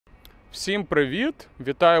Всім привіт!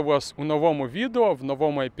 Вітаю вас у новому відео, в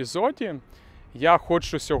новому епізоді. Я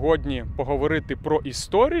хочу сьогодні поговорити про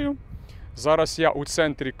історію. Зараз я у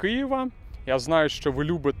центрі Києва. Я знаю, що ви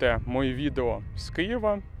любите мої відео з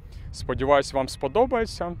Києва. Сподіваюсь, вам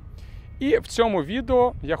сподобається. І в цьому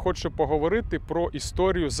відео я хочу поговорити про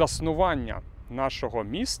історію заснування нашого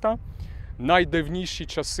міста. Найдавніші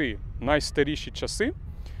часи, найстаріші часи.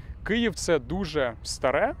 Київ – це дуже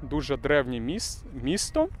старе, дуже древнє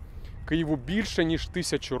місто. Києву більше, ніж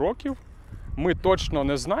 1000 років. Ми точно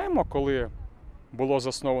не знаємо, коли було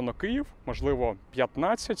засновано Київ. Можливо,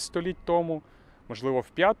 15 століть тому, можливо, в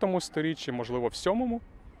 5 сторіччі, можливо, в 7.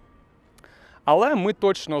 Але ми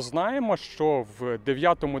точно знаємо, що в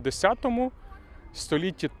 9-10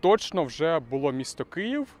 столітті точно вже було місто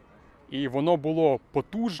Київ. І воно було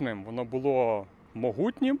потужним, воно було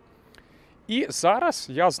могутнім. І зараз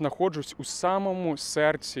я знаходжусь у самому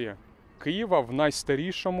серці Києва, в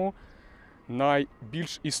найстарішому,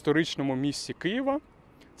 найбільш історичному місці Києва.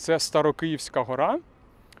 Це Старокиївська гора.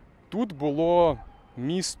 Тут було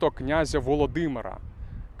місто князя Володимира.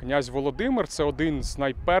 Князь Володимир – це один з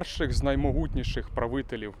найперших, з наймогутніших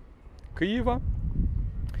правителів Києва.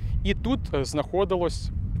 І тут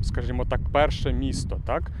знаходилось, скажімо так, перше місто.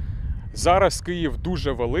 Так? Зараз Київ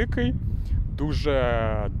дуже великий,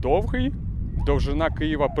 дуже довгий. Довжина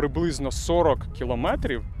Києва приблизно 40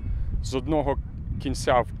 кілометрів. З одного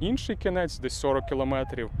кінця в інший кінець, десь 40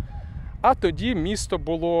 кілометрів. А тоді місто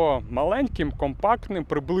було маленьким, компактним,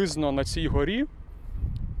 приблизно на цій горі.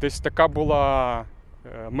 Десь така була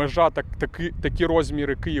межа, такі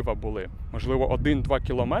розміри Києва були. Можливо, 1-2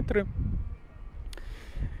 кілометри.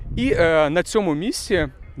 І на цьому місці,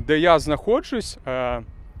 де я знаходжусь,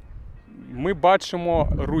 ми бачимо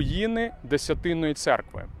руїни Десятинної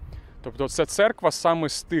церкви. Тобто це церква саме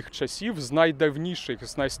з тих часів, з найдавніших,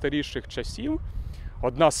 з найстаріших часів.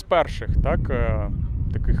 Одна з перших,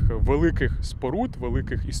 таких великих споруд,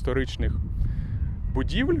 великих історичних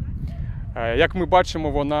будівель. Як ми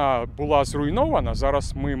бачимо, вона була зруйнована.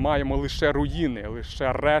 Зараз ми маємо лише руїни,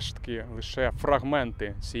 лише рештки, лише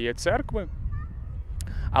фрагменти цієї церкви.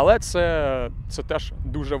 Але це теж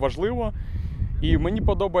дуже важливо. І мені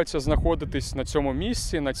подобається знаходитись на цьому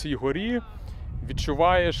місці, на цій горі.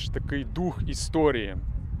 Відчуваєш такий дух історії.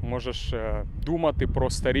 Можеш думати про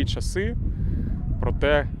старі часи, про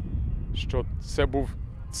те, що це був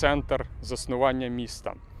центр заснування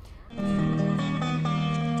міста.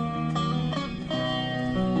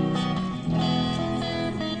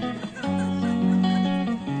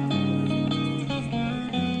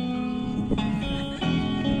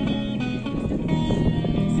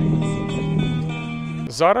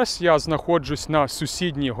 Зараз я знаходжусь на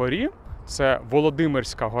сусідній горі. Це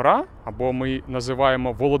Володимирська гора, або ми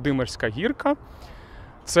називаємо Володимирська гірка.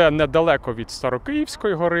 Це недалеко від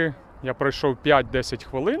Старокиївської гори. Я пройшов 5-10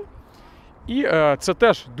 хвилин. І це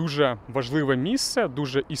теж дуже важливе місце,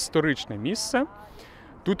 дуже історичне місце.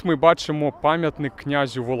 Тут ми бачимо пам'ятник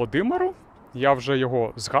князю Володимиру. Я вже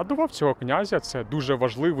його згадував, цього князя. Це дуже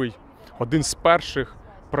важливий, один з перших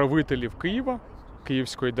правителів Києва,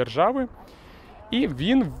 Київської держави. І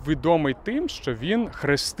він відомий тим, що він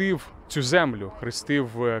хрестив цю землю,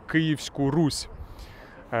 хрестив Київську Русь.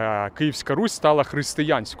 Київська Русь стала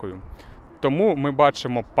християнською. Тому ми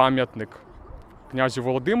бачимо пам'ятник князю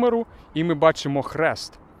Володимиру і ми бачимо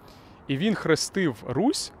хрест. І він хрестив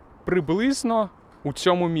Русь приблизно у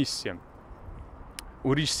цьому місці,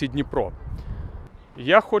 у річці Дніпро.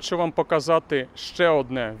 Я хочу вам показати ще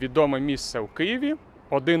одне відоме місце у Києві,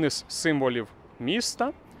 один із символів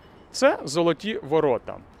міста. Це Золоті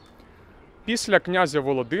ворота. Після князя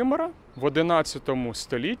Володимира в 11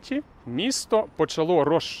 столітті місто почало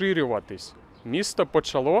розширюватись. Місто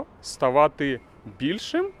почало ставати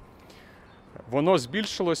більшим. Воно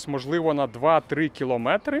збільшилось, можливо, на 2-3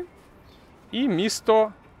 кілометри. І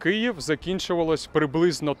місто Київ закінчувалось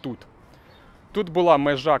приблизно тут. Тут була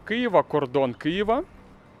межа Києва, кордон Києва.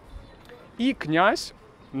 І князь,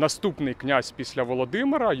 наступний князь після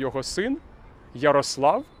Володимира, його син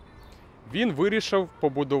Ярослав, він вирішив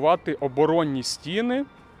побудувати оборонні стіни,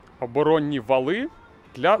 оборонні вали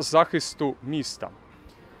для захисту міста.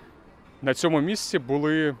 На цьому місці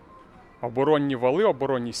були оборонні вали,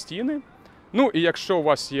 оборонні стіни. Ну і якщо у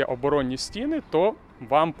вас є оборонні стіни, то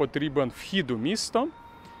вам потрібен вхід у місто,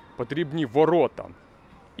 потрібні ворота.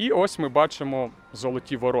 І ось ми бачимо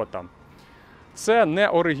золоті ворота. Це не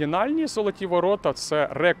оригінальні золоті ворота, це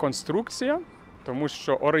реконструкція, тому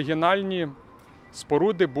що оригінальні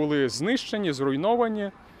споруди були знищені,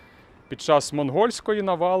 зруйновані під час монгольської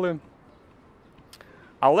навали.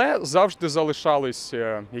 Але завжди залишались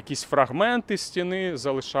якісь фрагменти стіни,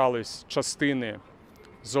 залишались частини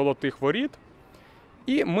золотих воріт.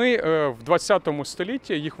 І ми в 20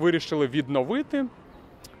 столітті їх вирішили відновити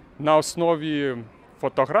на основі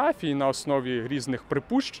фотографій, на основі різних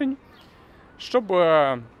припущень, щоб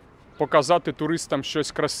показати туристам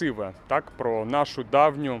щось красиве, так, про нашу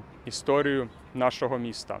давню історію нашого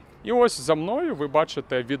міста. І ось за мною ви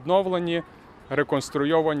бачите відновлені,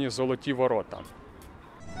 реконструйовані золоті ворота.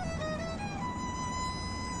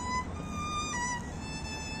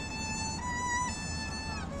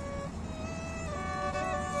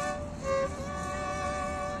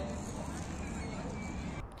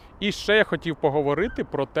 І ще я хотів поговорити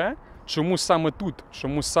про те, чому саме тут,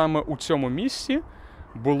 чому саме у цьому місці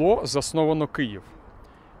було засновано Київ.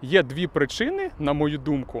 Є дві причини, на мою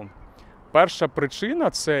думку. Перша причина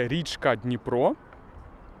 – це річка Дніпро,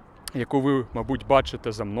 яку ви, мабуть,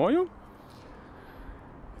 бачите за мною.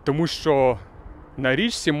 Тому що на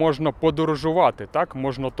річці можна подорожувати, так?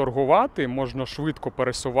 Можна торгувати, можна швидко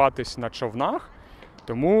пересуватись на човнах.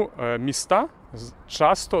 Тому міста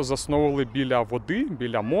часто засновували біля води,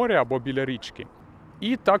 біля моря або біля річки.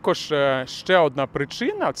 І також ще одна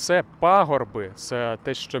причина – це пагорби. Це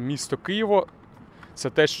те,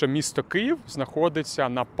 що місто Київ знаходиться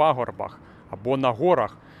на пагорбах або на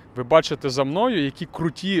горах. Ви бачите за мною, які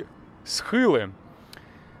круті схили.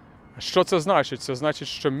 Що це значить? Це значить,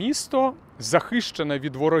 що місто захищене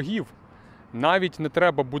від ворогів. Навіть не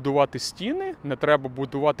треба будувати стіни, не треба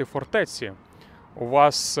будувати фортеці. У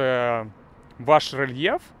вас ваш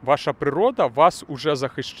рельєф, ваша природа вас уже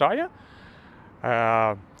захищає,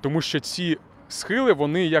 тому що ці схили,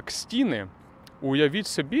 вони як стіни. Уявіть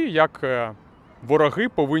собі, як вороги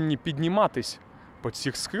повинні підніматись по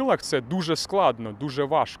цих схилах. Це дуже складно, дуже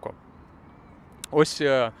важко. Ось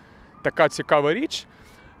така цікава річ.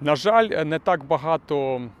 На жаль, не так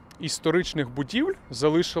багато історичних будівель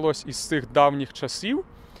залишилось із цих давніх часів.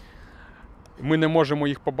 Ми не можемо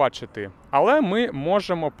їх побачити. Але ми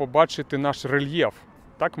можемо побачити наш рельєф.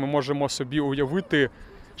 Так, ми можемо собі уявити,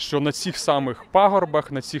 що на цих самих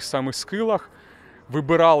пагорбах, на цих самих схилах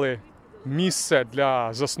вибирали місце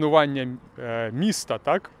для заснування міста,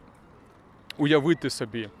 так? Уявити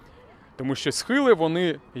собі. Тому що схили,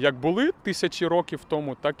 вони як були тисячі років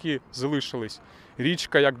тому, так і залишились.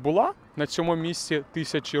 Річка як була на цьому місці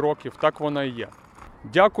тисячі років, так вона і є.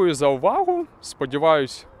 Дякую за увагу.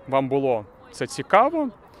 Сподіваюсь, вам було це цікаво.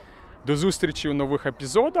 До зустрічі у нових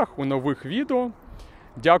епізодах, у нових відео.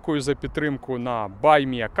 Дякую за підтримку на Buy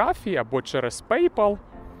Me a Coffee або через PayPal.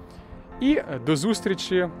 І до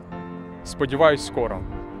зустрічі, сподіваюсь, скоро.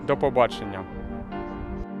 До побачення.